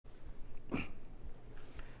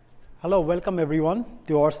Hello, welcome everyone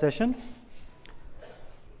to our session.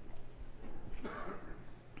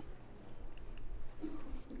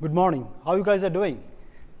 Good morning. How you guys are doing?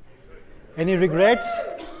 Any regrets?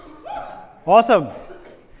 Awesome.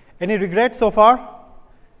 Any regrets so far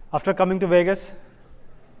after coming to Vegas?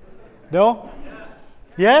 No?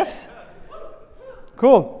 Yes?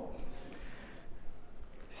 Cool.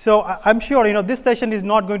 So I'm sure this session is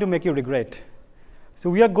not going to make you regret. So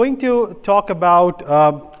we are going to talk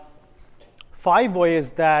about 5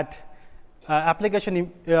 ways that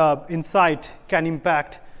application insight can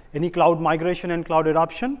impact any cloud migration and cloud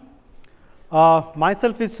adoption.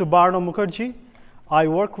 Myself is Subarno Mukherjee. I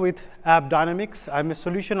work with AppDynamics. I'm a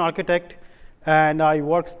solution architect, and I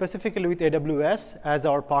work specifically with AWS as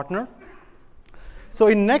our partner. So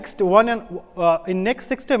in next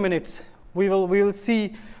 60 minutes, we will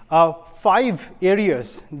see 5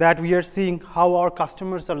 areas that we are seeing how our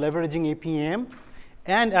customers are leveraging APM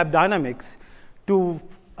and AppDynamics to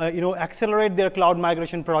accelerate their cloud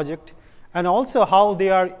migration project, and also how they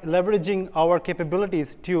are leveraging our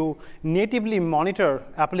capabilities to natively monitor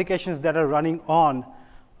applications that are running on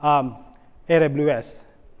AWS.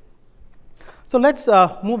 So let's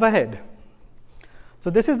move ahead. So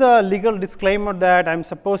this is the legal disclaimer that I'm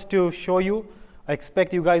supposed to show you. I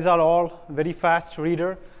expect you guys are all very fast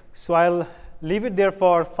reader, so I'll leave it there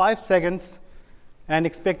for 5 seconds and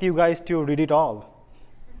expect you guys to read it all.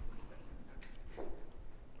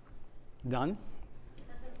 Done?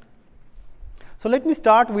 So let me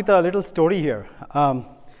start with a little story here.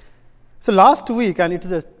 So last week, and it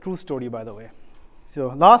is a true story, by the way. So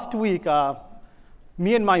last week,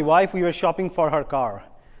 me and my wife, we were shopping for her car.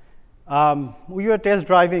 We were test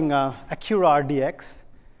driving Acura RDX.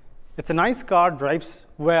 It's a nice car, drives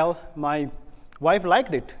well. My wife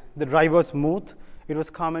liked it. The drive was smooth. It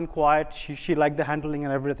was calm and quiet. She liked the handling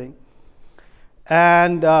and everything.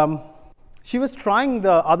 And she was trying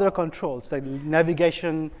the other controls, like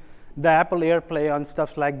navigation, the Apple AirPlay, and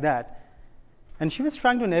stuff like that. And she was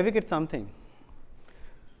trying to navigate something.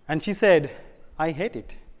 And she said, I hate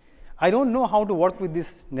it. I don't know how to work with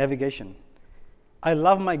this navigation. I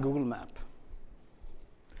love my Google Map.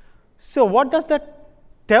 So what does that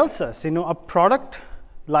tells us? A product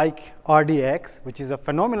like RDX, which is a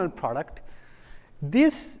phenomenal product,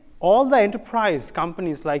 all the enterprise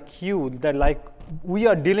companies like you, that like we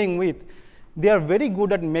are dealing with, they are very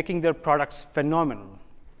good at making their products phenomenal.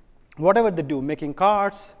 Whatever they do, making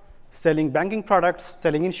cars, selling banking products,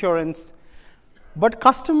 selling insurance. But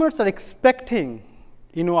customers are expecting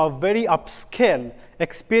a very upscale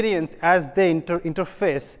experience as they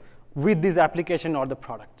interface with this application or the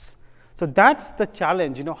products. So that's the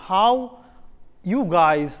challenge, how you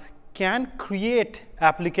guys can create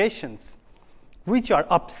applications which are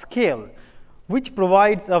upscale, which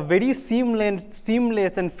provides a very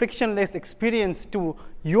seamless and frictionless experience to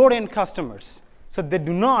your end customers, so they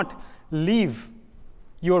do not leave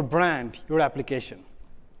your brand, your application.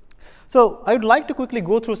 So I would like to quickly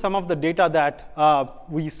go through some of the data that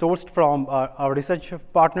we sourced from our research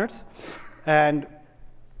partners. And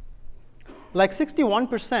like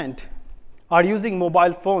 61% are using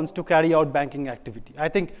mobile phones to carry out banking activity. I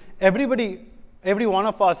think every one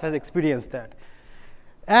of us has experienced that.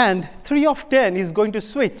 And 3 of 10 is going to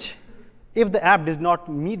switch if the app does not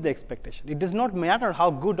meet the expectation. It does not matter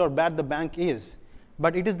how good or bad the bank is,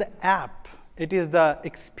 but it is the app, it is the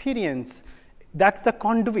experience, that's the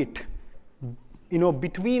conduit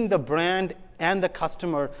between the brand and the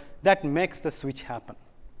customer that makes the switch happen.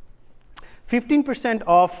 15%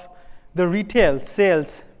 of the retail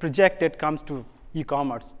sales projected comes to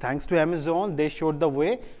e-commerce. Thanks to Amazon, they showed the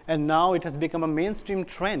way, and now it has become a mainstream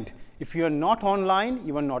trend. If you are not online,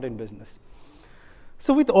 you are not in business.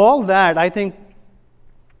 So with all that, I think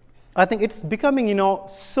it's becoming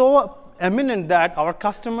so eminent that our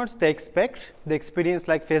customers, they expect the experience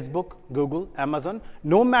like Facebook, Google, Amazon,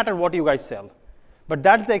 no matter what you guys sell. But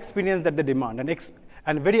that's the experience that they demand,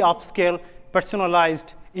 and very upscale,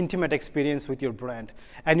 personalized, intimate experience with your brand.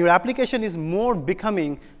 And your application is more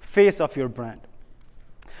becoming face of your brand.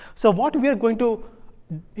 So what we are going to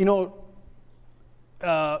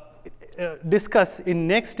discuss in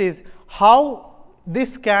next is how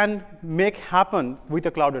this can make happen with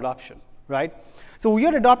a cloud adoption, right? So we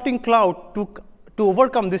are adopting cloud to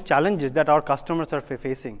overcome these challenges that our customers are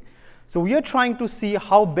facing. So we are trying to see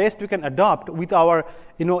how best we can adopt with our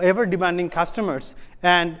ever demanding customers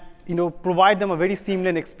and provide them a very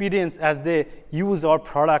seamless experience as they use our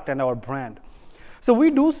product and our brand. So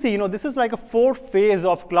we do see this is like a 4 phase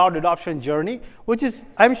of cloud adoption journey, which is,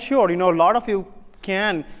 I'm sure a lot of you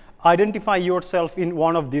can identify yourself in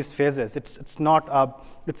one of these phases. It's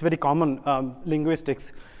very common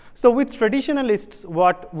linguistics. So with traditionalists,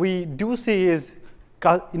 what we do see is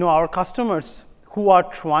our customers who are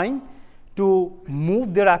trying to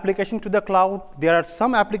move their application to the cloud. There are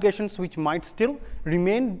some applications which might still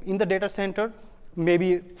remain in the data center,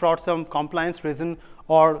 maybe for some compliance reason,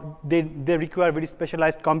 or they require very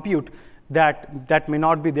specialized compute that may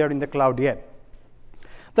not be there in the cloud yet.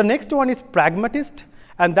 The next one is pragmatist,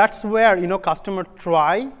 and that's where customers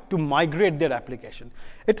try to migrate their application.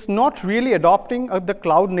 It's not really adopting the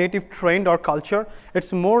cloud native trend or culture.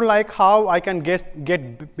 It's more like how I can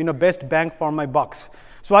get best bang for my bucks.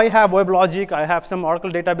 So I have WebLogic, I have some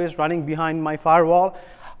Oracle database running behind my firewall.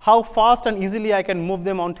 How fast and easily I can move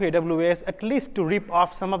them onto AWS, at least to reap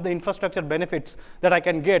off some of the infrastructure benefits that I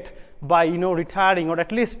can get by retiring, or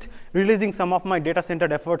at least releasing some of my data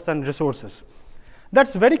center efforts and resources.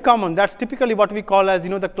 That's very common. That's typically what we call as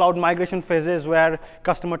the cloud migration phases, where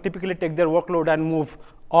customers typically take their workload and move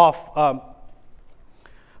off.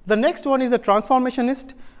 The next one is a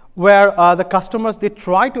transformationist, where the customers, they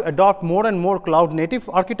try to adopt more and more cloud native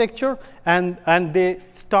architecture, and they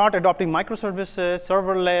start adopting microservices,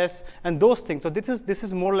 serverless, and those things. So this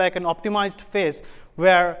is more like an optimized phase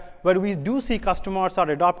where we do see customers are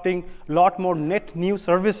adopting a lot more net new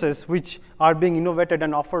services which are being innovated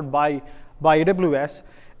and offered by AWS.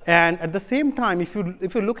 And at the same time, if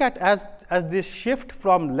you look at as this shift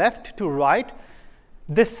from left to right,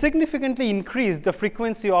 they significantly increase the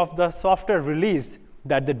frequency of the software release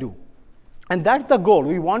that they do. And that's the goal.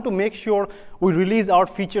 We want to make sure we release our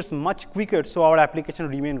features much quicker so our application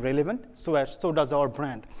remain relevant, so does our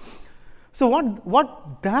brand. So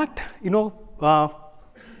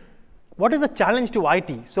what is the challenge to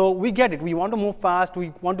IT? So we get it. We want to move fast.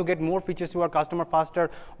 We want to get more features to our customer faster.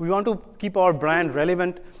 We want to keep our brand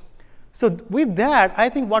relevant. So with that, I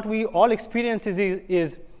think what we all experience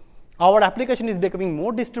is our application is becoming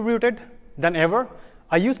more distributed than ever.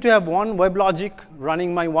 I used to have one WebLogic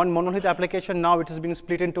running my one monolith application. Now it has been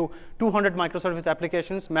split into 200 microservice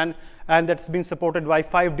applications, and that's been supported by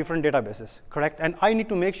 5 different databases, correct? And I need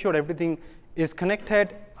to make sure everything is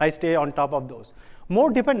connected. I stay on top of those.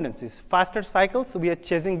 More dependencies, faster cycles. We are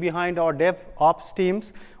chasing behind our DevOps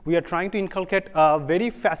teams. We are trying to inculcate a very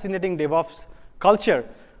fascinating DevOps culture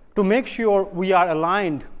to make sure we are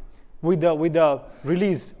aligned with the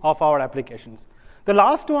release of our applications. The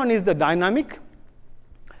last one is the dynamic,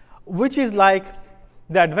 which is like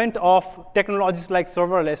the advent of technologies like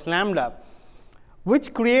serverless, Lambda,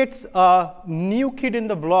 which creates a new kid in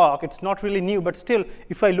the block. It's not really new, but still,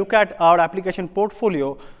 if I look at our application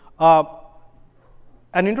portfolio,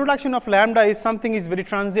 an introduction of Lambda is something is very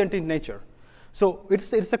transient in nature. So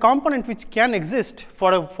it's a component which can exist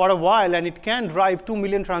for a while, and it can drive 2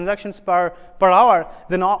 million transactions per hour,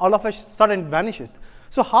 then all of a sudden it vanishes.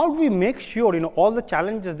 So how do we make sure all the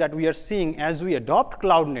challenges that we are seeing as we adopt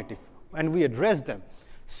cloud native and we address them,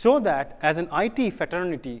 so that as an IT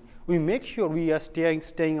fraternity, we make sure we are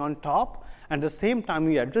staying on top, and at the same time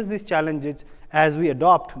we address these challenges as we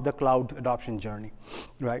adopt the cloud adoption journey,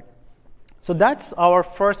 right? So that's our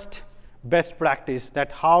first best practice,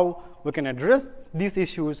 that how we can address these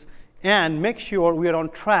issues and make sure we are on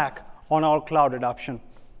track on our cloud adoption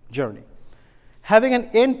journey. Having an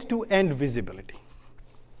end-to-end visibility.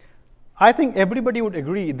 I think everybody would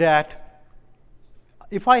agree that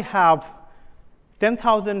if I have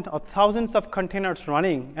 10,000 or thousands of containers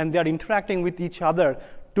running and they're interacting with each other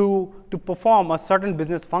to perform a certain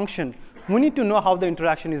business function, we need to know how the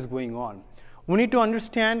interaction is going on. We need to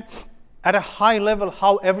understand at a high level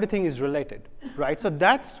how everything is related, right? So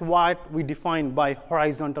that's what we define by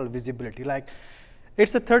horizontal visibility. Like,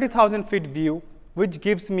 it's a 30,000 feet view, which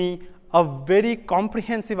gives me a very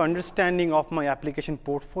comprehensive understanding of my application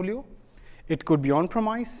portfolio. It could be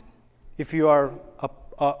on-premise, if you are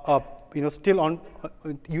still on,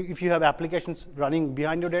 if you have applications running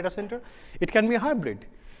behind your data center. It can be a hybrid.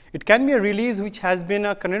 It can be a release which has been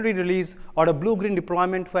a canary release or a blue-green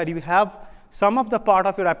deployment where you have some of the part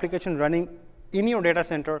of your application running in your data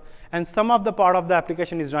center and some of the part of the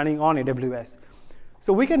application is running on AWS.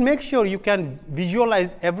 So we can make sure you can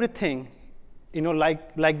visualize everything,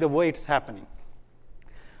 like the way it's happening.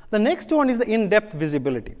 The next one is the in-depth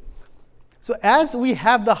visibility. So as we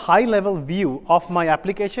have the high-level view of my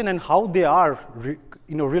application and how they are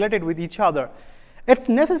related with each other, it's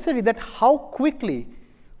necessary that how quickly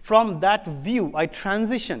from that view I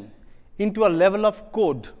transition into a level of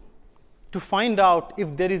code to find out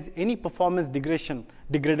if there is any performance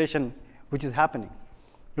degradation which is happening,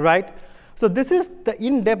 right? So this is the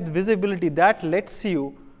in-depth visibility that lets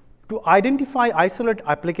you to identify isolate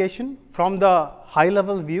application from the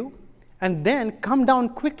high-level view, and then come down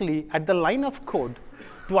quickly at the line of code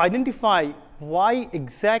to identify why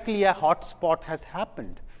exactly a hotspot has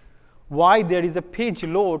happened, why there is a page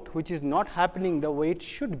load which is not happening the way it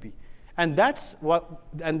should be. And that's what,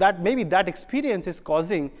 and that maybe that experience is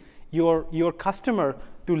causing your customer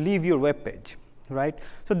to leave your web page, right?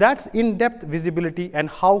 So that's in-depth visibility and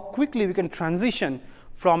how quickly we can transition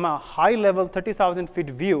from a high-level 30,000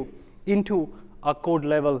 feet view into a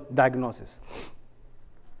code-level diagnosis.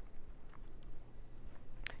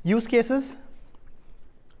 Use cases,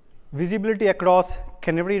 visibility across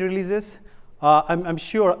canary releases. I'm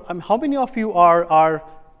sure, how many of you are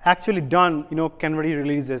actually done, canary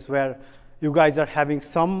releases where you guys are having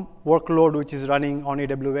some workload which is running on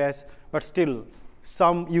AWS, but still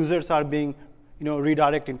some users are being,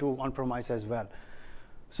 redirected into on-premise as well.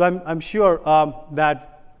 So I'm sure that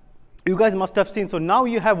you guys must have seen. So now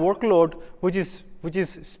you have workload which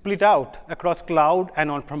is split out across cloud and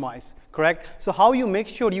on-premise, correct? So how you make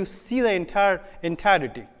sure you see the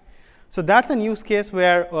entirety. So that's a use case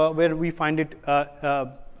where we find it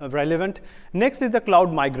relevant. Next is the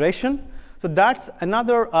cloud migration. So that's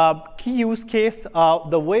another key use case.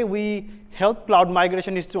 The way we help cloud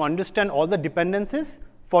migration is to understand all the dependencies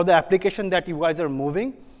for the application that you guys are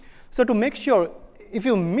moving. So to make sure if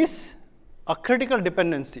you miss a critical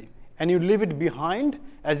dependency and you leave it behind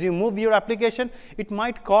as you move your application, it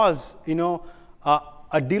might cause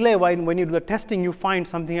a delay when you do the testing. You find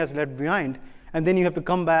something has left behind, and then you have to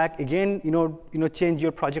come back again, change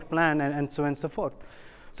your project plan and so on and so forth.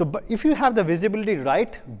 So, but if you have the visibility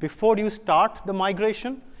right before you start the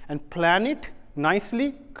migration and plan it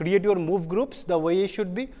nicely, create your move groups the way it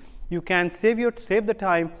should be, you can save the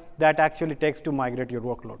time that actually takes to migrate your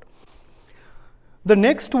workload. The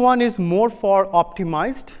next one is more for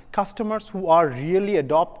optimized customers who are really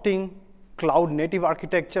adopting cloud native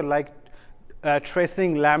architecture, like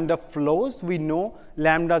tracing Lambda flows. We know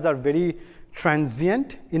Lambdas are very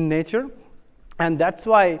transient in nature, and that's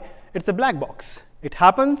why it's a black box. It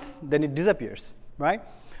happens, then it disappears, right?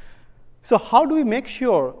 So how do we make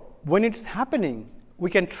sure when it's happening,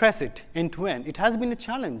 we can trace it end to end? It has been a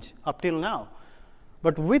challenge up till now.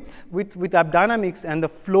 But with AppDynamics and the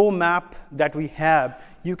flow map that we have,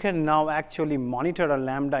 you can now actually monitor a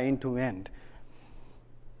Lambda end to end.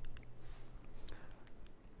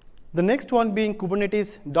 The next one being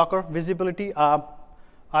Kubernetes Docker visibility.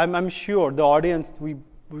 I'm sure the audience,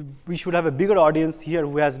 we should have a bigger audience here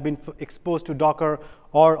who has been exposed to Docker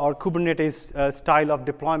or Kubernetes style of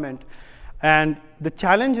deployment. And the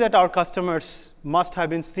challenge that our customers must have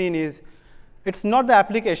been seen is, it's not the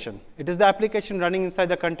application. It is the application running inside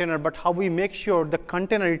the container, but how we make sure the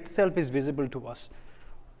container itself is visible to us.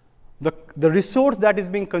 The resource that is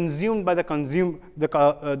being consumed by the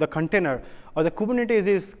container or the Kubernetes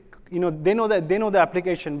is, they know the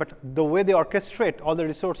application, but the way they orchestrate all the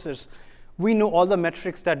resources, we know all the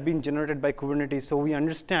metrics that have been generated by Kubernetes, so we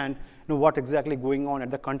understand what exactly going on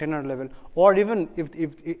at the container level, or even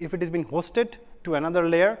if it has been hosted to another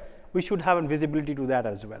layer, we should have a visibility to that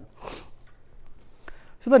as well.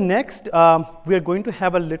 So the next, we are going to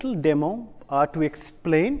have a little demo to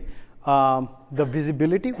explain the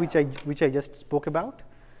visibility which I just spoke about.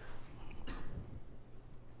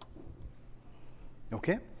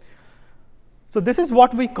 Okay. So this is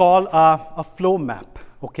what we call a flow map.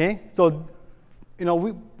 Okay. So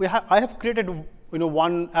I have created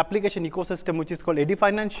one application ecosystem which is called AD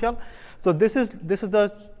Financial. So this is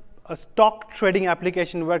a stock trading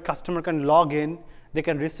application where customer can log in, they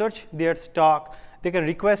can research their stock, they can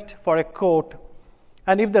request for a quote,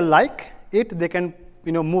 and if they like it, they can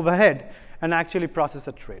move ahead and actually process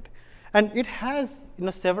a trade. And it has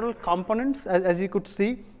several components, as you could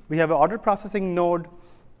see. We have an order processing node,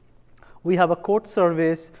 we have a quote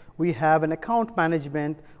service, we have an account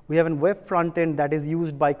management, we have a web front end that is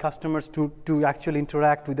used by customers to actually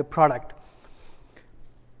interact with the product.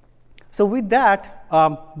 So with that,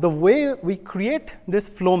 the way we create this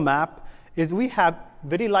flow map is we have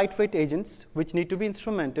very lightweight agents which need to be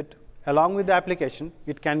instrumented along with the application.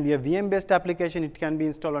 It can be a VM-based application, it can be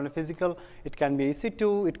installed on a physical, it can be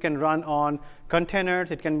EC2, it can run on containers,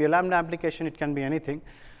 it can be a Lambda application, it can be anything.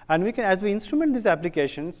 And we can, as we instrument these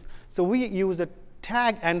applications, so we use a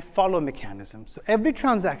tag and follow mechanism. So every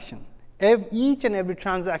transaction, each and every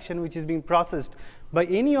transaction which is being processed by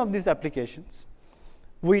any of these applications,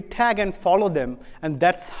 we tag and follow them, and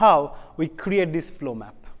that's how we create this flow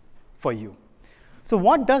map for you. So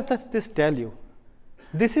what does this tell you?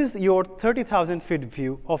 This is your 30,000 feet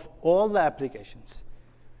view of all the applications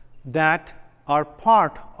that are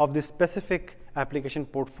part of this specific application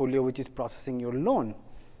portfolio which is processing your loan,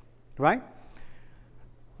 right?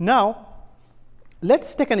 Now,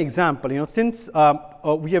 let's take an example. Since we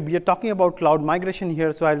are talking about cloud migration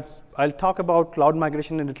here, so I'll talk about cloud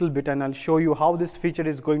migration a little bit, and I'll show you how this feature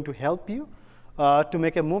is going to help you to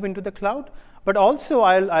make a move into the cloud. But also,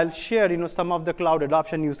 I'll share some of the cloud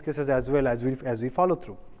adoption use cases as well as we follow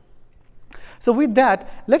through. So with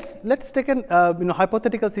that, let's take an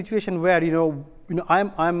hypothetical situation where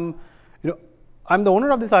I'm the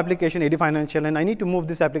owner of this application, AD Financial, and I need to move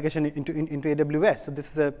this application into AWS. So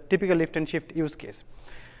this is a typical lift and shift use case.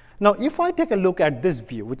 Now, if I take a look at this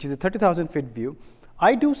view, which is a 30,000 feet view,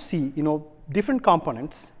 I do see different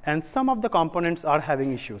components, and some of the components are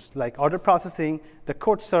having issues, like order processing, the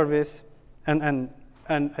code service, and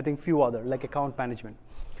I think few other, like account management.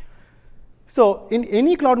 So in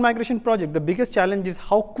any cloud migration project, the biggest challenge is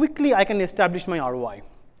how quickly I can establish my ROI,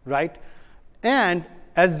 right? And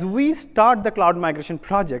as we start the cloud migration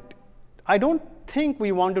project, I don't think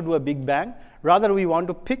we want to do a big bang. Rather, we want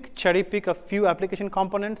to cherry pick a few application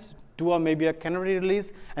components, do maybe a canary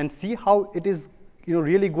release, and see how it is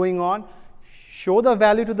really going on, show the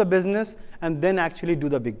value to the business, and then actually do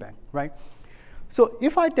the big bang, right? So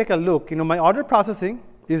if I take a look, my order processing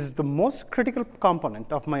is the most critical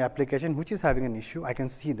component of my application, which is having an issue. I can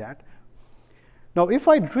see that. Now, if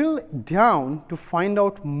I drill down to find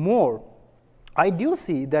out more, I do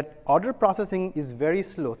see that order processing is very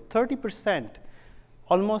slow. 30%,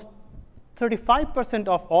 almost 35%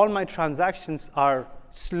 of all my transactions are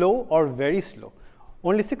slow or very slow.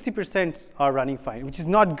 Only 60% are running fine, which is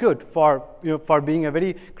not good for being a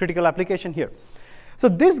very critical application here. So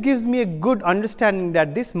this gives me a good understanding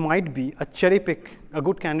that this might be a cherry pick, a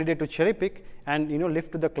good candidate to cherry pick and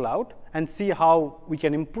lift to the cloud and see how we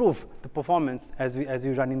can improve the performance as we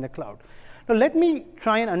run in the cloud. Now let me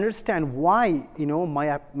try and understand why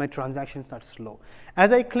my transactions are slow.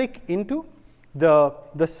 As I click into the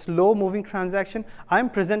slow moving transaction, I'm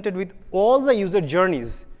presented with all the user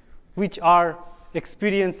journeys which are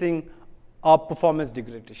experiencing a performance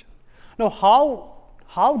degradation. Now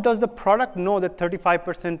how does the product know that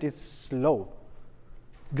 35% is slow?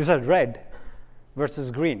 These are red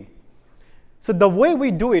versus green. So the way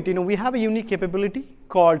we do it, we have a unique capability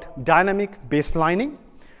called dynamic baselining.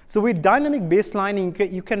 So with dynamic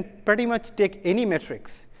baselining, you can pretty much take any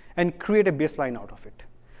metrics and create a baseline out of it.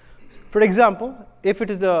 For example, if it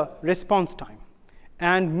is the response time,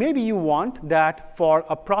 and maybe you want that for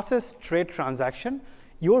a process trade transaction,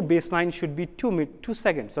 your baseline should be 2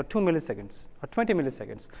 seconds or 2 milliseconds or 20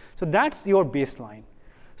 milliseconds. So that's your baseline.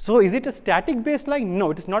 So is it a static baseline?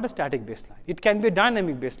 No, it is not a static baseline. It can be a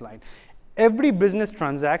dynamic baseline. Every business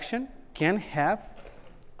transaction can have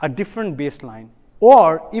a different baseline,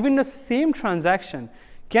 or even the same transaction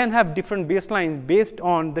can have different baselines based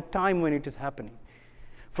on the time when it is happening.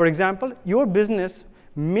 For example, your business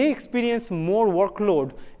may experience more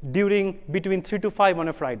workload between 3 to 5 on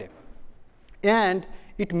a Friday. And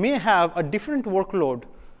it may have a different workload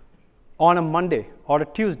on a Monday or a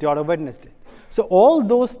Tuesday or a Wednesday. So all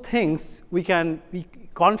those things we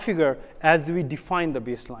configure as we define the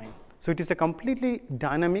baseline. So it is a completely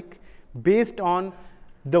dynamic based on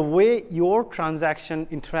the way your transaction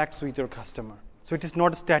interacts with your customer. So it is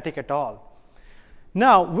not static at all.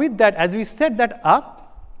 Now with that, as we set that up,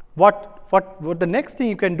 what the next thing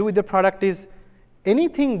you can do with the product is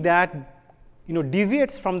anything that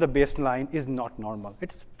deviates from the baseline is not normal.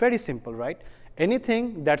 It's very simple, right?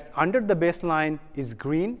 Anything that's under the baseline is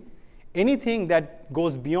green. Anything that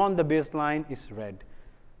goes beyond the baseline is red.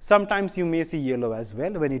 Sometimes you may see yellow as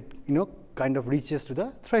well when it kind of reaches to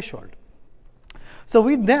the threshold. So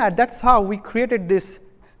with that, that's how we created this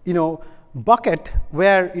bucket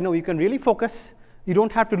where you can really focus. You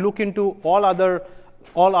don't have to look into all other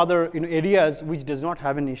areas which does not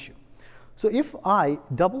have an issue. So if I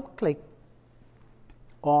double click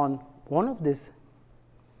on one of this,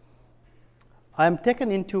 I am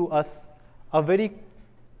taken into a very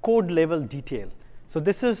code level detail. So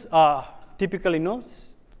this is a typical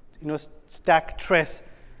stack trace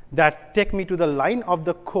that take me to the line of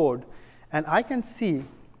the code, and I can see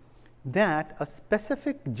that a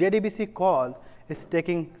specific JDBC call is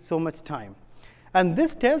taking so much time. And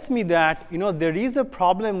this tells me that there is a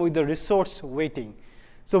problem with the resource waiting.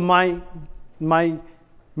 So my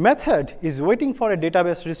method is waiting for a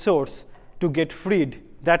database resource to get freed.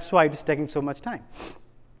 That's why it is taking so much time.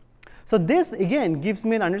 So this again gives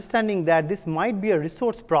me an understanding that this might be a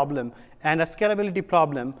resource problem and a scalability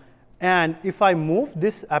problem. And if I move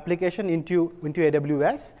this application into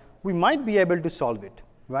AWS, we might be able to solve it,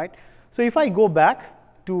 right? So if I go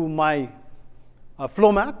back to my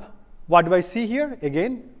flow map, what do I see here?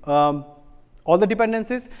 Again, all the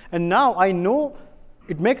dependencies. And now I know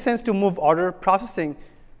it makes sense to move order processing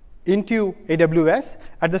into AWS.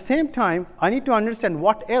 At the same time, I need to understand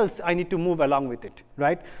what else I need to move along with it,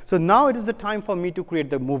 right? So now it is the time for me to create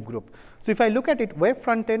the move group. So if I look at it, web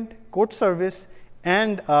frontend, code service,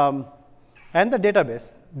 and the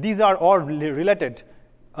database, these are all related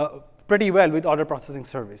pretty well with order processing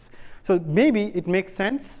service. So maybe it makes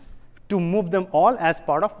sense to move them all as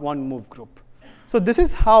part of one move group. So this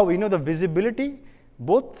is how the visibility,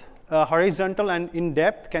 both horizontal and in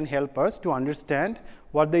depth, can help us to understand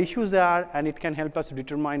what the issues are, and it can help us to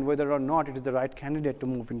determine whether or not it is the right candidate to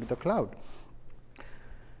move into the cloud.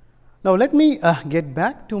 Now let me get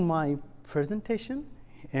back to my presentation,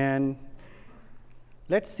 and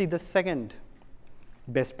let's see the second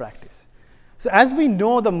best practice. So as we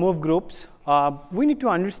know the move groups, we need to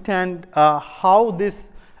understand how these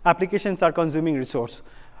applications are consuming resource.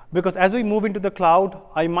 Because as we move into the cloud,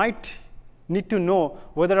 I might need to know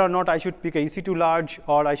whether or not I should pick a EC2 large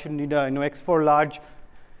or I should need a X4 large.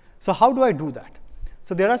 So how do I do that?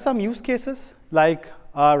 So there are some use cases like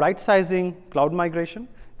right sizing, cloud migration,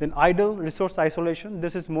 then idle resource isolation.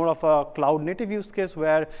 This is more of a cloud native use case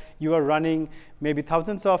where you are running maybe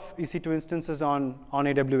thousands of EC2 instances on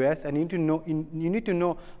AWS, and you need to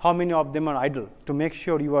know how many of them are idle to make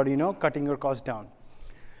sure you are cutting your costs down.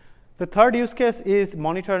 The third use case is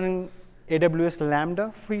monitoring AWS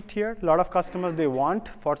Lambda free tier. A lot of customers, they want,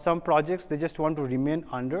 for some projects, they just want to remain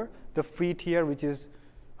under the free tier, which is,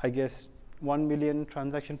 I guess, 1 million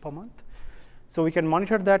transactions per month. So we can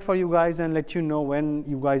monitor that for you guys and let you know when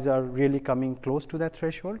you guys are really coming close to that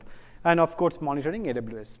threshold. And of course, monitoring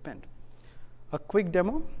AWS spend. A quick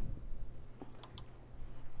demo.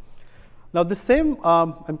 Now the same,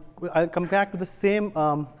 I'll come back to the same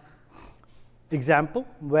example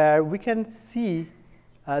where we can see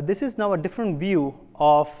this is now a different view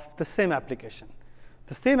of the same application.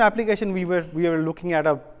 The same application, we were looking at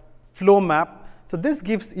a flow map. So this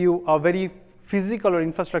gives you a very physical or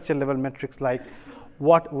infrastructure level metrics like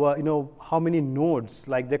how many nodes.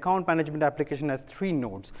 Like the account management application has 3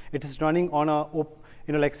 nodes. It is running on a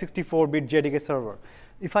like 64-bit JDK server.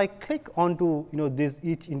 If I click onto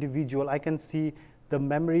each individual, I can see the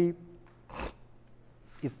memory,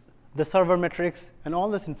 the server metrics, and all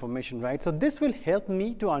this information, right? So this will help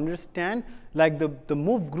me to understand like the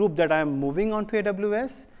move group that I am moving onto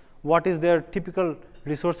AWS, what is their typical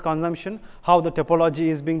resource consumption, how the topology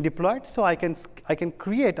is being deployed. So I can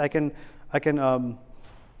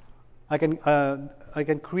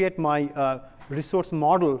create my resource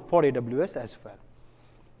model for AWS as well.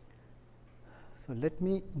 So let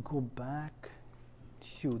me go back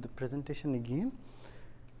to the presentation again.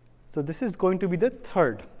 So this is going to be the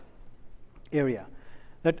third area,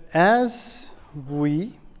 that as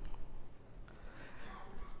we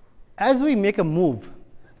make a move.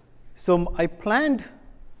 So I planned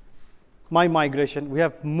my migration. We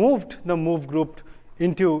have moved the move group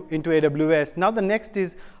into AWS. Now the next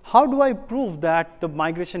is, how do I prove that the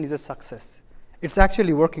migration is a success? It's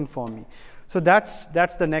actually working for me. So that's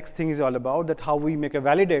the next thing is all about, that how we make a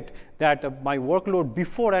validate that my workload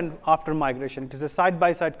before and after migration. It is a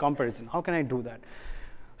side-by-side comparison. How can I do that?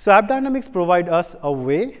 So AppDynamics provide us a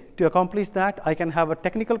way to accomplish that. I can have a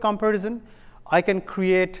technical comparison. I can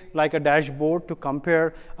create like a dashboard to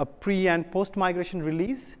compare a pre and post migration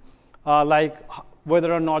release, like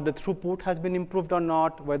whether or not the throughput has been improved or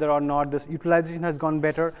not, whether or not this utilization has gone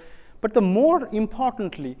better. But the more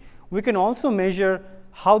importantly, we can also measure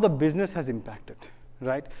how the business has impacted,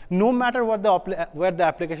 right? No matter what where the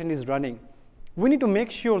application is running, we need to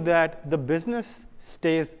make sure that the business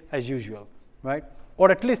stays as usual, right?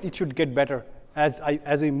 Or at least it should get better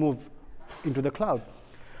as we move into the cloud.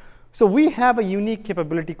 So we have a unique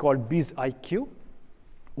capability called BizIQ,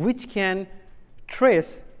 which can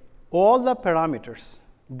trace all the parameters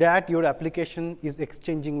that your application is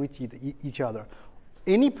exchanging with each other.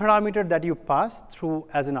 Any parameter that you pass through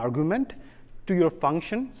as an argument to your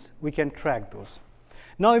functions, we can track those.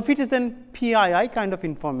 Now, if it is an PII kind of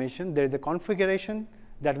information, there is a configuration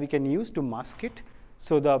that we can use to mask it,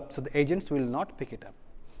 so the agents will not pick it up.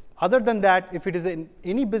 Other than that, if it is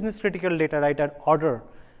any business critical data, right, at order,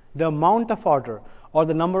 the amount of order, or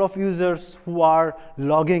the number of users who are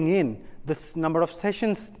logging in, this number of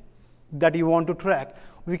sessions that you want to track,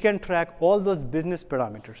 we can track all those business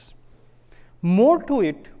parameters. More to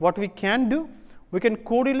it, what we can do, we can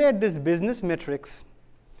correlate these business metrics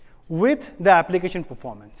with the application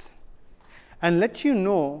performance and let you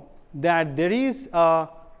know that there is a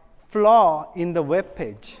flaw in the web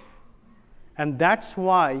page, and that's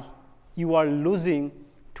why you are losing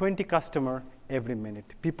 20 customers every minute.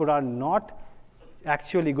 People are not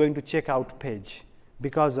actually going to check out page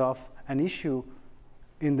because of an issue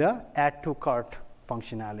in the add to cart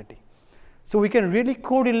functionality. So we can really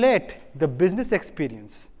correlate the business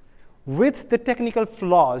experience with the technical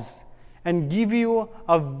flaws and give you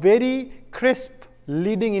a very crisp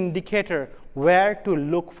leading indicator where to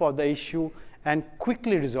look for the issue and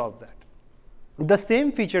quickly resolve that. The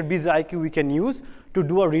same feature, BizIQ, we can use to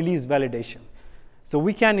do a release validation. So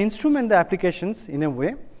we can instrument the applications in a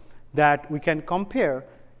way that we can compare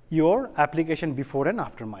your application before and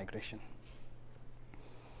after migration.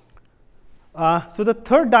 So the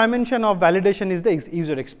third dimension of validation is the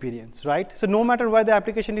user experience, right? So no matter where the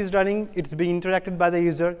application is running, it's being interacted by the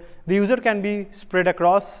user. The user can be spread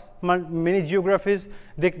across many geographies.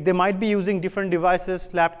 They might be using different devices,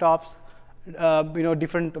 laptops,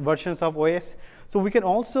 different versions of OS. So we can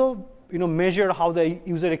also measure how the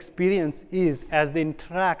user experience is as they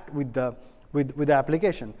interact with the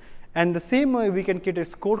application. And the same way we can create a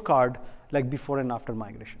scorecard like before and after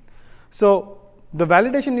migration. So the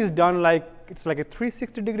validation is done it's like a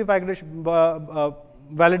 360-degree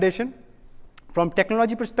validation from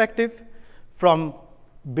technology perspective, from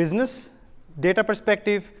business data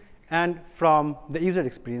perspective, and from the user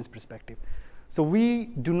experience perspective. So we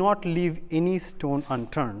do not leave any stone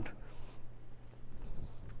unturned.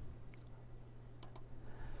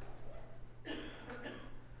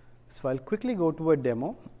 So I'll quickly go to a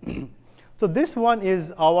demo. So this one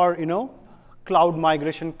is our cloud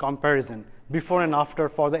migration comparison before and after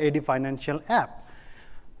for the AD Financial app.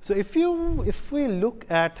 So if we look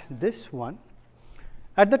at this one,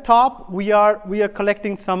 at the top we are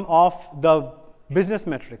collecting some of the business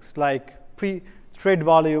metrics like pre-trade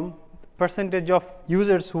volume, percentage of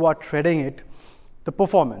users who are trading it, the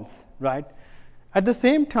performance, right? At the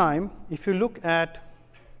same time, if you look at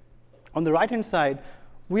on the right hand side,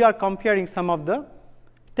 we are comparing some of the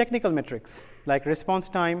technical metrics like response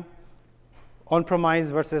time, on-premise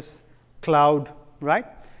versus cloud, right?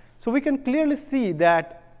 So we can clearly see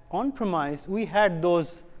that on-premise, we had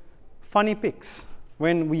those funny peaks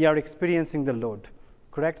when we are experiencing the load,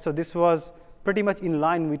 correct? So this was pretty much in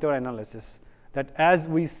line with our analysis, that as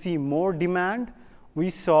we see more demand,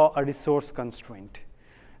 we saw a resource constraint.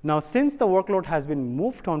 Now, since the workload has been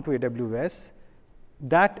moved onto AWS,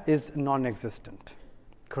 that is non-existent,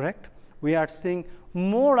 correct? We are seeing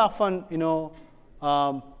more often,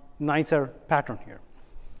 nicer pattern here.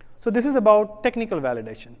 So this is about technical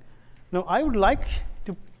validation. Now, I would like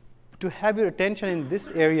to have your attention in this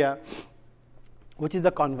area, which is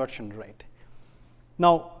the conversion rate.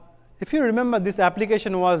 Now, if you remember, this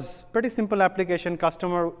application was pretty simple application.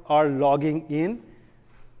 Customer are logging in,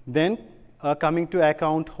 then coming to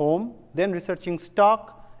account home, then researching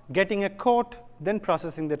stock, getting a quote, then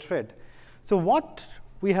processing the trade. So what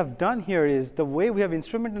we have done here is the way we have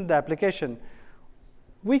instrumented the application,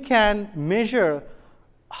 we can measure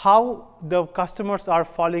how the customers are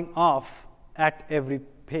falling off at every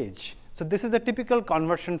page. So this is a typical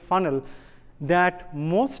conversion funnel that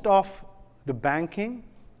most of the banking,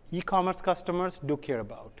 e-commerce customers do care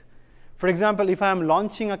about. For example, if I am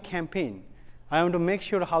launching a campaign, I want to make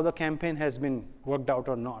sure how the campaign has been worked out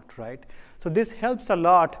or not, right? So this helps a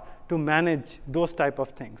lot to manage those type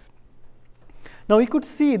of things. Now we could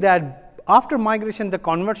see that after migration, the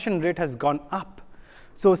conversion rate has gone up.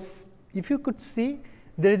 So if you could see,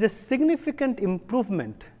 there is a significant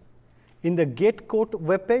improvement in the get quote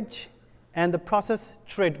web page and the process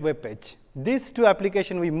trade web page. These two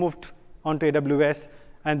applications we moved onto AWS,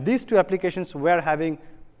 and these two applications were having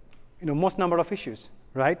most number of issues,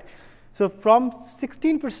 right? So from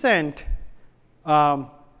 16%,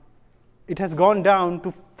 it has gone down to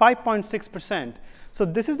 5.6%. So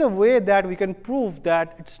this is the way that we can prove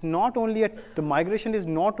that it's not only the migration is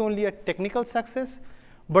not only a technical success,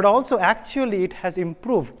 but also actually it has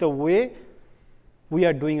improved the way we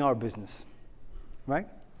are doing our business, right?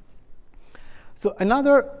 So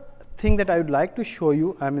another thing that I would like to show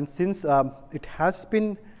you, since it has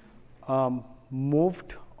been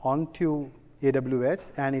moved onto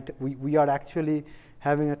AWS and we are actually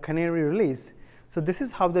having a canary release. So this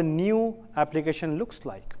is how the new application looks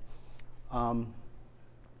like. Let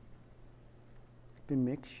me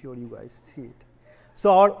make sure you guys see it.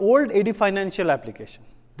 So our old AD Financial application,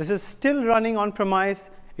 this is still running on-premise.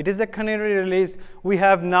 It is a canary release. We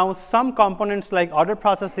have now some components like order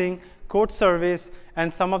processing, code service,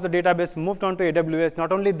 and some of the database moved onto AWS.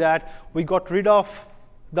 Not only that, we got rid of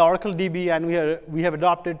the Oracle DB and we have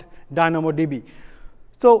adopted DynamoDB.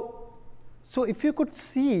 So if you could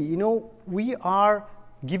see, we are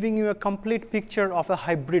giving you a complete picture of a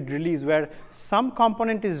hybrid release where some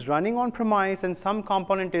component is running on-premise and some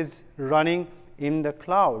component is running in the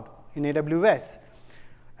cloud in AWS.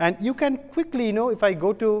 And you can quickly, if I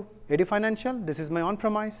go to AD Financial, this is my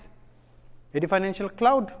on-premise. AD Financial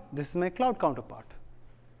Cloud, this is my cloud counterpart.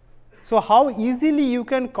 So how easily you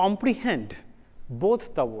can comprehend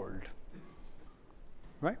both the world,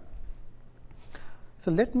 right?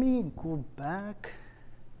 So let me go back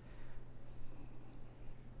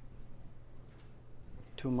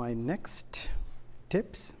to my next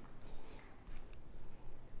tips.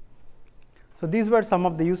 So these were some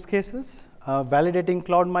of the use cases. Validating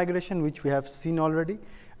cloud migration, which we have seen already.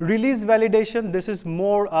 Release validation, this is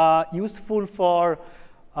more useful for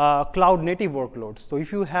cloud native workloads. So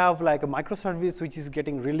if you have like a microservice which is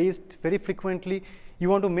getting released very frequently, you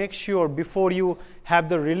want to make sure before you have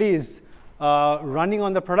the release running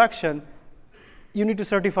on the production, you need to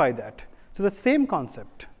certify that. So the same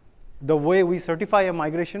concept, the way we certify a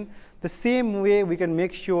migration, the same way we can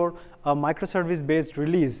make sure a microservice-based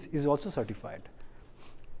release is also certified.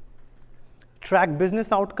 Track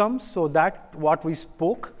business outcomes, so that what we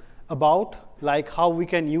spoke about, like how we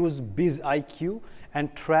can use BizIQ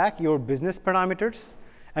and track your business parameters,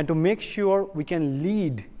 and to make sure we can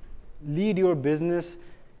lead your business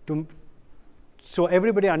to, so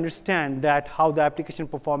everybody understand that how the application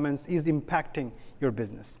performance is impacting your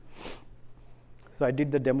business. So I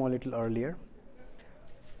did the demo a little earlier.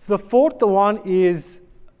 So the fourth one is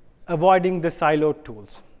avoiding the siloed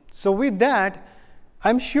tools. So with that,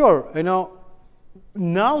 I'm sure,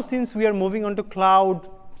 now since we are moving on to cloud,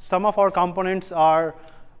 some of our components are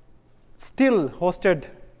still hosted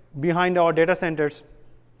behind our data centers.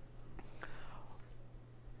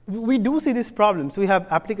 We do see these problems. We have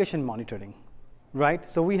application monitoring, right?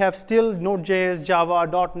 So we have still Node.js,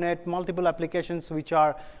 Java, .NET, multiple applications which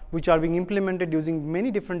are being implemented using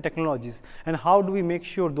many different technologies. And how do we make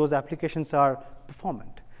sure those applications are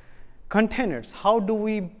performant? Containers, how do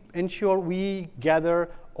we ensure we gather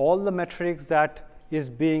all the metrics that is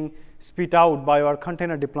being spit out by our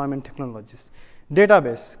container deployment technologies?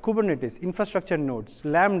 Database, Kubernetes, infrastructure nodes,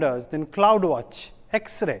 Lambdas, then CloudWatch,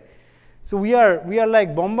 X-Ray. So we are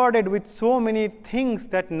like bombarded with so many things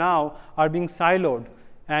that now are being siloed,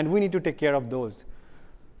 and we need to take care of those.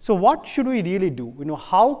 So what should we really do?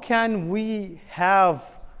 How can we have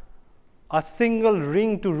a single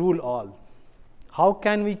ring to rule all? How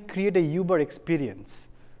can we create a Uber experience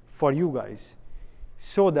for you guys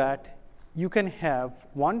so that you can have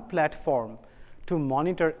one platform to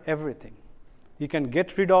monitor everything? You can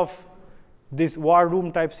get rid of this war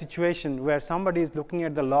room type situation where somebody is looking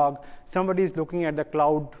at the log, somebody is looking at the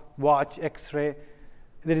CloudWatch, X-Ray.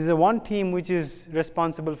 There is one team which is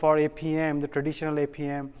responsible for APM, the traditional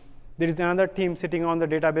APM. There is another team sitting on the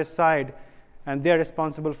database side, and they're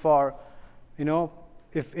responsible for,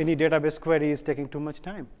 if any database query is taking too much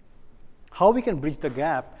time. How we can bridge the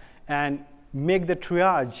gap and make the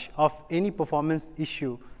triage of any performance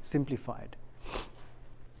issue simplified.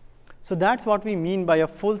 So that's what we mean by a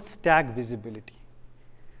full stack visibility.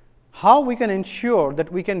 How we can ensure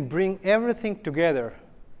that we can bring everything together,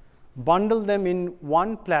 bundle them in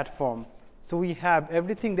one platform, so we have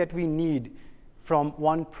everything that we need from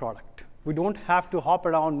one product. We don't have to hop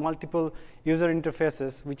around multiple user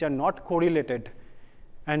interfaces which are not correlated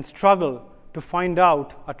and struggle to find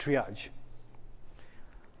out a triage.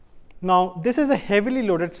 Now, this is a heavily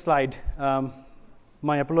loaded slide.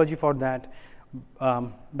 My apology for that.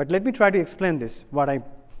 But let me try to explain this, what I'm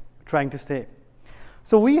trying to say.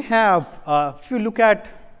 So we have, if you look at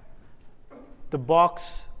the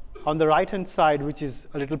box on the right-hand side, which is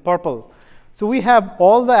a little purple, so we have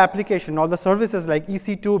all the application, all the services like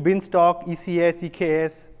EC2, Beanstalk, ECS,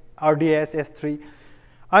 EKS, RDS, S3.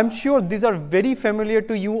 I'm sure these are very familiar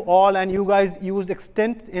to you all, and you guys use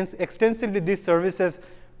extensively these services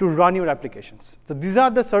to run your applications. So these are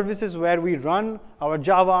the services where we run our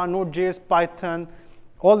Java, Node.js, Python,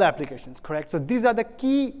 all the applications, correct? So these are the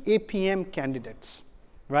key APM candidates,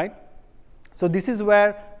 right? So this is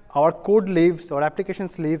where our code lives, our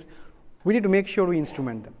applications lives. We need to make sure we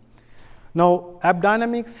instrument them. Now,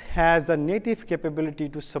 AppDynamics has a native capability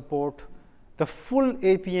to support the full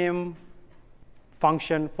APM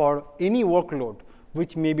function for any workload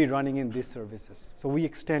which may be running in these services. So we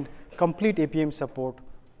extend complete APM support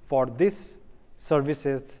for these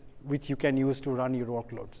services which you can use to run your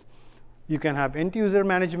workloads. You can have end-user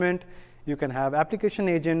management. You can have application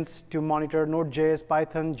agents to monitor Node.js,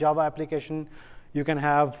 Python, Java application. You can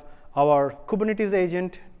have our Kubernetes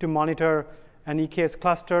agent to monitor an EKS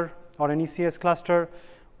cluster or an ECS cluster.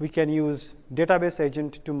 We can use database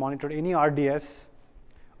agent to monitor any RDS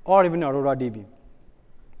or even Aurora DB.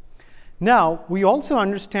 Now, we also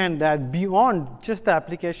understand that beyond just the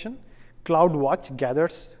application, CloudWatch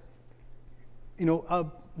gathers a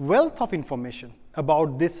wealth of information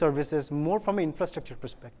about these services more from an infrastructure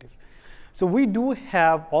perspective. So we do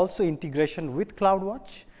have also integration with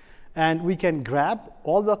CloudWatch, and we can grab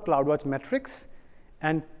all the CloudWatch metrics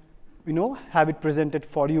and have it presented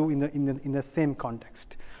for you in the same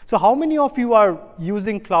context. So how many of you are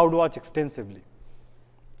using CloudWatch extensively?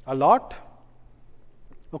 A lot?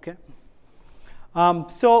 Okay.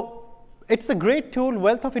 So it's a great tool,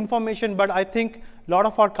 wealth of information, but I think a lot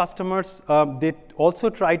of our customers, they also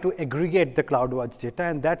try to aggregate the CloudWatch data,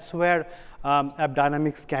 and that's where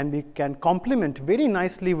AppDynamics can complement very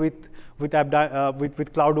nicely with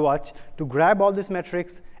CloudWatch to grab all these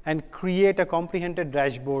metrics and create a comprehensive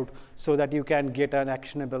dashboard so that you can get an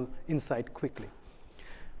actionable insight quickly.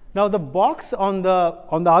 Now the box on the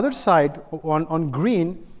other side, on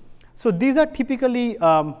green, so these are typically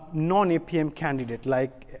non-APM candidate,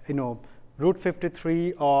 like Route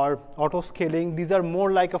 53 or auto scaling. These are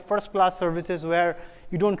more like a first-class services where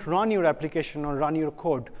you don't run your application or run your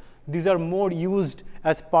code. These are more used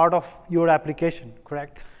as part of your application,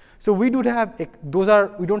 correct? So we do have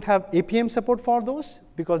we don't have APM support for those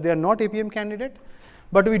because they are not APM candidate,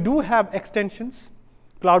 but we do have extensions,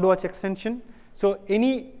 CloudWatch extension. So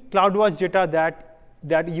any CloudWatch data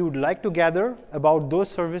that you would like to gather about those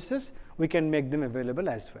services, we can make them available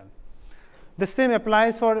as well. The same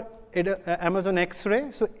applies for Amazon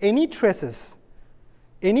X-Ray. So any traces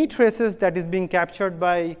that is being captured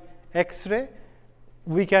by X-Ray,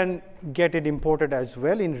 we can get it imported as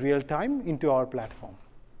well in real time into our platform.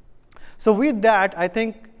 So with that, I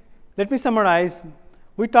think, let me summarize.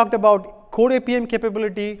 We talked about core APM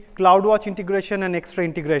capability, CloudWatch integration, and X-Ray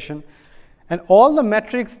integration. And all the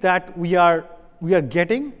metrics that we are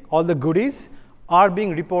getting, all the goodies, are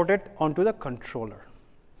being reported onto the controller.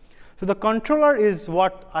 So the controller is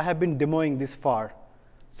what I have been demoing this far.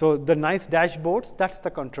 So the nice dashboards, that's the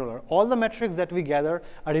controller. All the metrics that we gather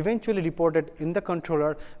are eventually reported in the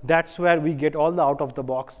controller. That's where we get all the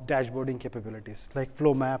out-of-the-box dashboarding capabilities, like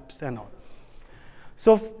flow maps and all.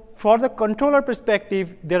 So for the controller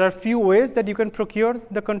perspective, there are a few ways that you can procure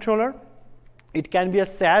the controller. It can be a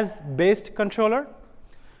SaaS-based controller.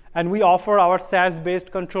 And we offer our SaaS-based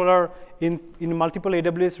controller in multiple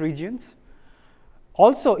AWS regions.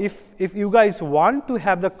 Also, if you guys want to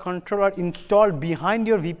have the controller installed behind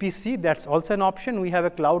your VPC, that's also an option. We have a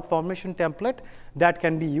CloudFormation template that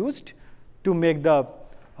can be used to make the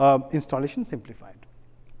installation simplified.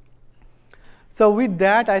 So with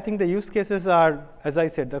that, I think the use cases are, as I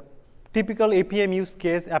said, the typical APM use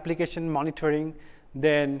case, application monitoring,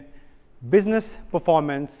 then business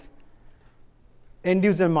performance, end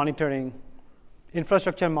user monitoring,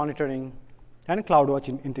 infrastructure monitoring, and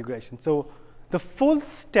CloudWatch integration. So the full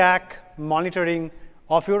stack monitoring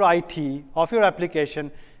of your IT, of your application,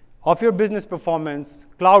 of your business performance,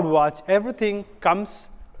 CloudWatch, everything comes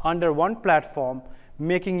under one platform,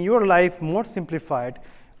 making your life more simplified,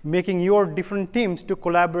 making your different teams to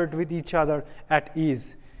collaborate with each other at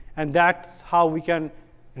ease. And that's how we can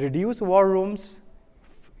reduce war rooms,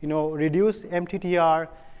 reduce MTTR,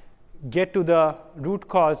 get to the root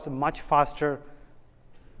cause much faster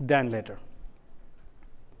than later.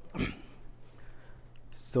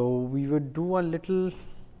 So we would do a little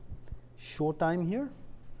show time here.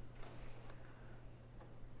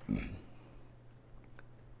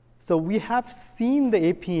 So we have seen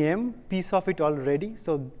the APM piece of it already.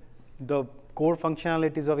 So the core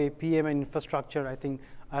functionalities of APM and infrastructure, I think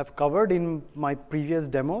I have covered in my previous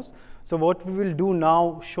demos. So what we will do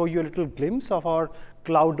now, show you a little glimpse of our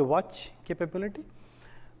CloudWatch capability.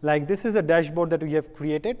 Like this is a dashboard that we have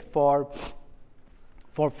created for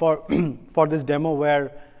this demo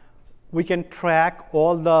where we can track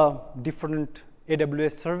all the different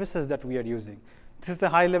AWS services that we are using. This is the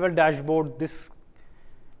high-level dashboard.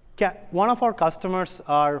 One of our customers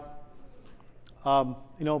are, I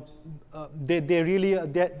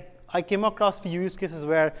came across a few use cases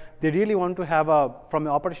where they really want to have from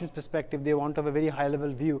an operations perspective, they want to have a very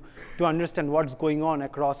high-level view to understand what's going on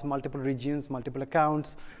across multiple regions, multiple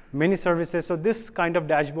accounts, many services. So this kind of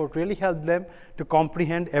dashboard really helped them to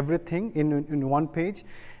comprehend everything in one page.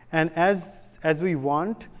 And as we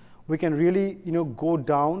want, we can really go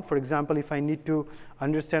down. For example, if I need to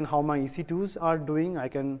understand how my EC2s are doing, I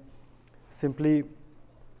can simply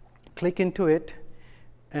click into it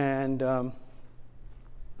and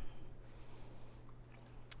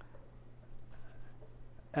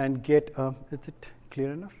get, is it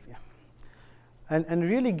clear enough? Yeah. And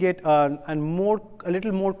really get a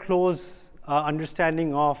little more close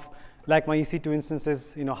understanding of like my EC2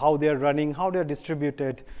 instances, how they're running, how they're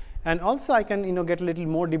distributed. And also I can get a little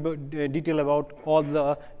more detail about all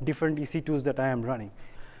the different EC2s that I am running.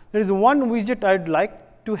 There is one widget I'd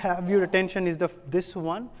like to have your attention is this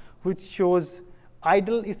one, which shows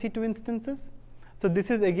idle EC2 instances. So this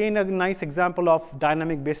is again a nice example of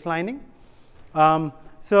dynamic baselining.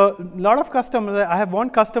 So a lot of customers, I have one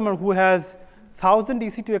customer who has 1,000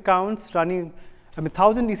 EC2 accounts running,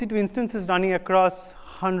 1,000 EC2 instances running across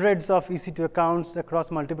hundreds of EC2 accounts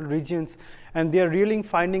across multiple regions, and they're really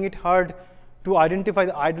finding it hard to identify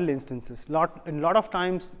the idle instances. A lot of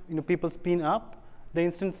times, people spin up the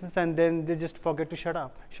instances and then they just forget to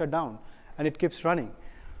shut down, and it keeps running.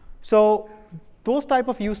 So those type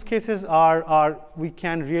of use cases we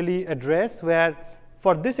can really address, where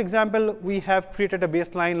for this example, we have created a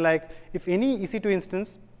baseline like if any EC2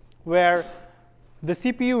 instance where the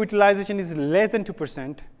CPU utilization is less than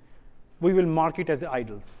 2%, we will mark it as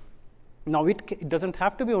idle. Now, it doesn't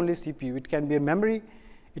have to be only CPU. It can be a memory.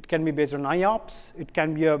 It can be based on IOPS. It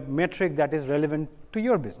can be a metric that is relevant to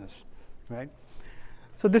your business, right?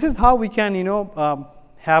 So this is how we can,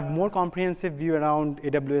 have more comprehensive view around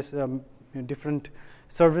AWS different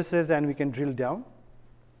services, and we can drill down.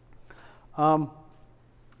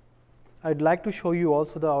 I'd like to show you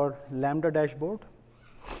also our Lambda dashboard,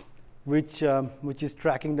 which is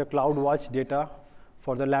tracking the CloudWatch data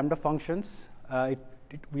for the Lambda functions.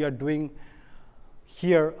 We are doing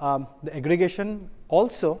here the aggregation.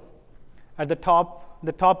 Also, at the top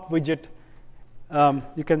widget,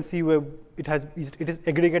 you can see where it is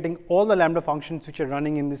aggregating all the Lambda functions which are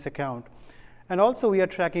running in this account. And also, we are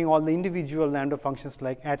tracking all the individual Lambda functions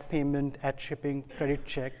like add payment, add shipping, credit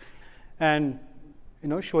check, and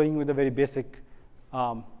showing with the very basic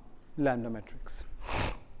Lambda metrics.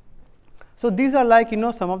 So these are like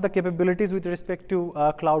some of the capabilities with respect to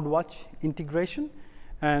CloudWatch integration,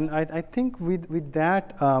 and I think with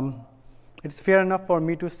that, it's fair enough for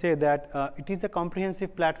me to say that it is a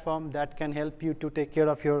comprehensive platform that can help you to take care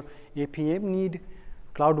of your APM need,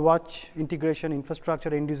 CloudWatch integration,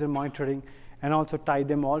 infrastructure, end-user monitoring, and also tie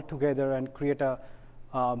them all together and create a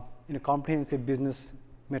comprehensive business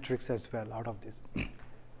metrics as well out of this.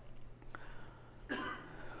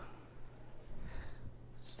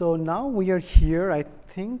 So now we are here, I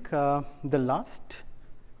think, the last,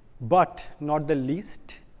 but not the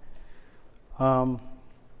least,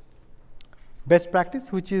 best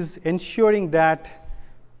practice, which is ensuring that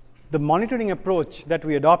the monitoring approach that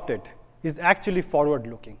we adopted is actually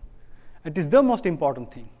forward-looking. It is the most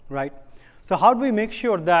important thing, right? So how do we make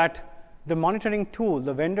sure that the monitoring tool,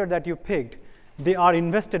 the vendor that you picked, they are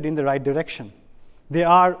invested in the right direction? They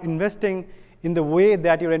are investing in the way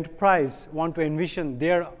that your enterprise want to envision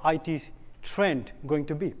their IT trend going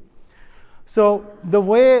to be. So the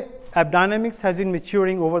way AppDynamics has been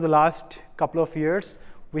maturing over the last couple of years,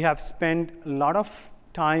 we have spent a lot of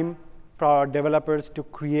time for our developers to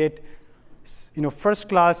create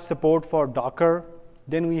first-class support for Docker.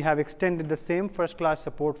 Then we have extended the same first-class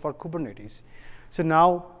support for Kubernetes. So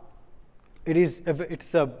now it's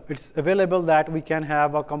available that we can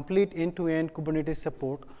have a complete end-to-end Kubernetes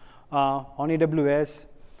support on AWS.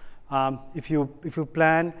 If you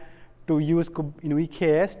plan to use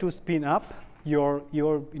EKS to spin up your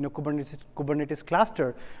Kubernetes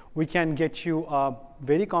cluster, we can get you a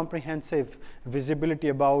very comprehensive visibility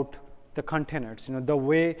about the containers. The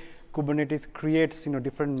way Kubernetes creates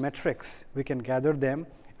different metrics, we can gather them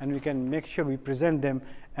and we can make sure we present them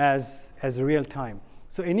as real time.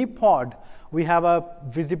 So any pod, we have a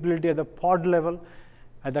visibility at the pod level,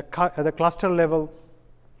 at the cluster level,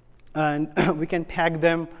 and we can tag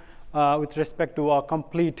them with respect to our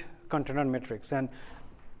complete container metrics. And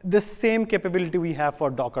the same capability we have for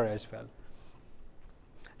Docker as well.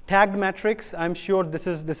 Tagged metrics, I'm sure this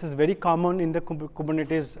is very common in the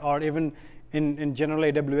Kubernetes or even in general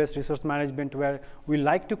AWS resource management, where we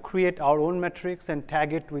like to create our own metrics and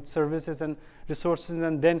tag it with services and resources,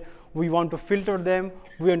 and then we want to filter them,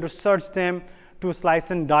 we want to search them to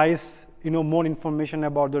slice and dice more information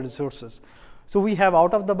about the resources. So we have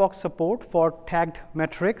out-of-the-box support for tagged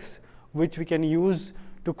metrics, which we can use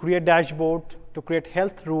to create dashboard, to create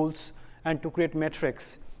health rules, and to create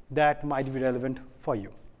metrics that might be relevant for you.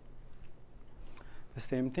 The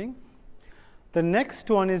same thing. The next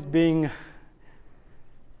one is being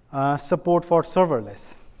support for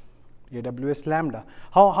serverless, AWS Lambda.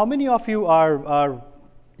 How many of you are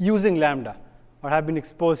using Lambda or have been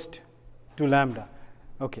exposed to Lambda?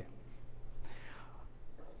 Okay.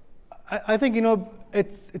 I think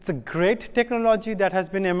it's a great technology that has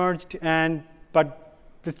been emerged, but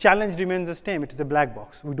the challenge remains the same. It is a black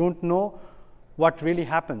box. We don't know what really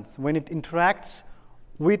happens when it interacts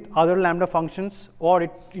with other Lambda functions or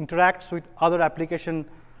it interacts with other application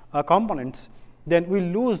components. Then we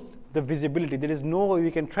lose the visibility. There is no way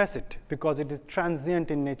we can trace it because it is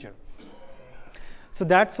transient in nature. So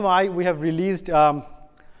that's why we have released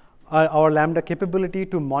our Lambda capability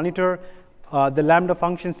to monitor the Lambda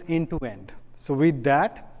functions end to end. So with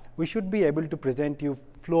that, we should be able to present you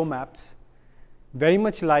flow maps very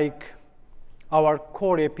much like our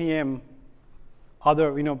core APM,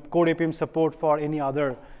 other, core APM support for any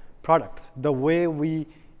other products. The way we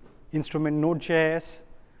instrument Node.js,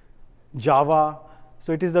 Java.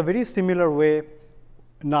 So it is a very similar way.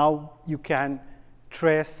 Now you can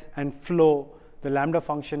trace and flow the Lambda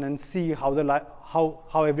function and see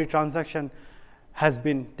how every transaction has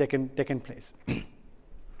been taken place.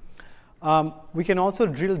 We can also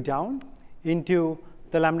drill down into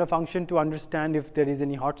the Lambda function to understand if there is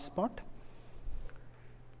any hotspot.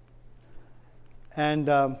 And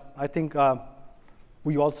I think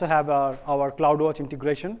we also have our CloudWatch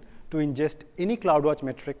integration to ingest any CloudWatch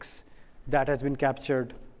metrics that has been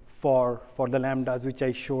captured for the Lambdas, which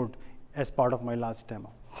I showed as part of my last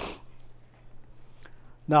demo.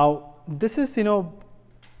 Now, this is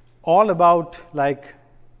all about like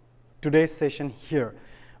today's session here,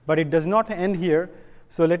 but it does not end here.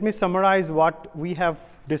 So let me summarize what we have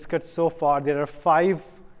discussed so far. There are 5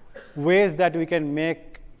 ways that we can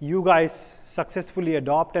make you guys successfully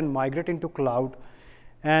adopt and migrate into cloud,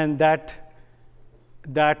 and that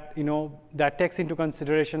takes into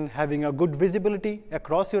consideration having a good visibility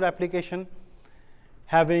across your application,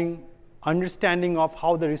 having understanding of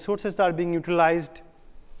how the resources are being utilized,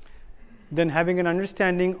 then having an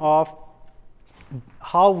understanding of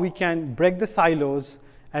how we can break the silos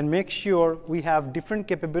and make sure we have different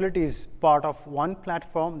capabilities part of one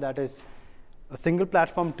platform, that is a single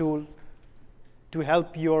platform tool to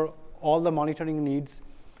help all the monitoring needs.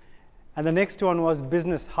 And the next one was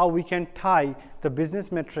business, how we can tie the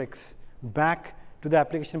business metrics back to the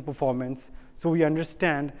application performance so we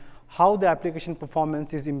understand how the application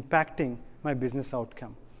performance is impacting my business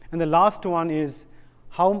outcome. And the last one is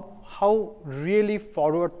how really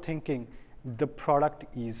forward thinking the product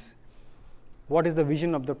is. What is the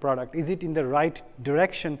vision of the product? Is it in the right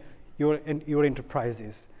direction your enterprise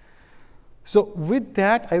is? So with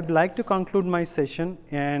that, I would like to conclude my session,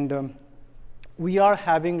 and we are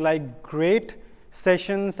having like great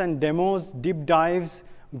sessions and demos, deep dives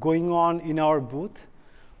going on in our booth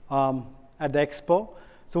at the expo.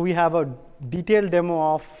 So we have a detailed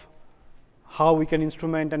demo of how we can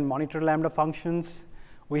instrument and monitor Lambda functions.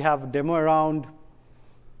 We have a demo around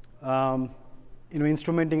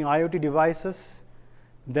instrumenting IoT devices.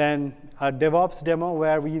 Then a DevOps demo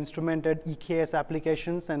where we instrumented EKS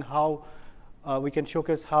applications and how we can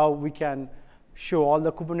showcase how we can show all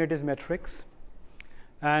the Kubernetes metrics.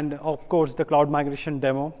 And of course, the cloud migration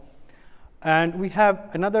demo. And we have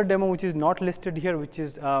another demo which is not listed here, which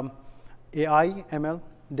is AI ML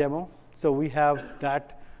demo. So we have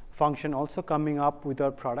that function also coming up with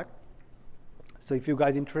our product. So if you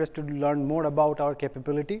guys are interested to learn more about our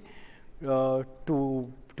capability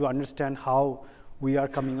to understand how we are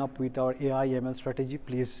coming up with our AI ML strategy,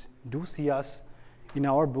 please do see us in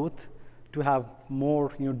our booth to have more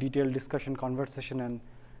detailed discussion, conversation, and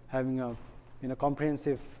having a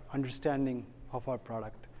comprehensive understanding of our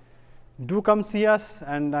product. Do come see us,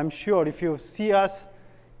 and I'm sure if you see us,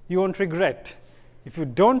 you won't regret. If you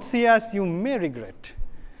don't see us, you may regret.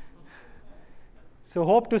 So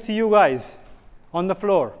hope to see you guys on the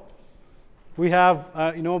floor. We have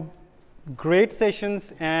great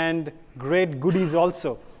sessions and great goodies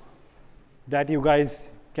also that you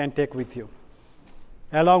guys can take with you,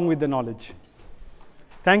 along with the knowledge.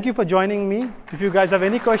 Thank you for joining me. If you guys have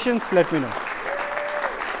any questions, let me know.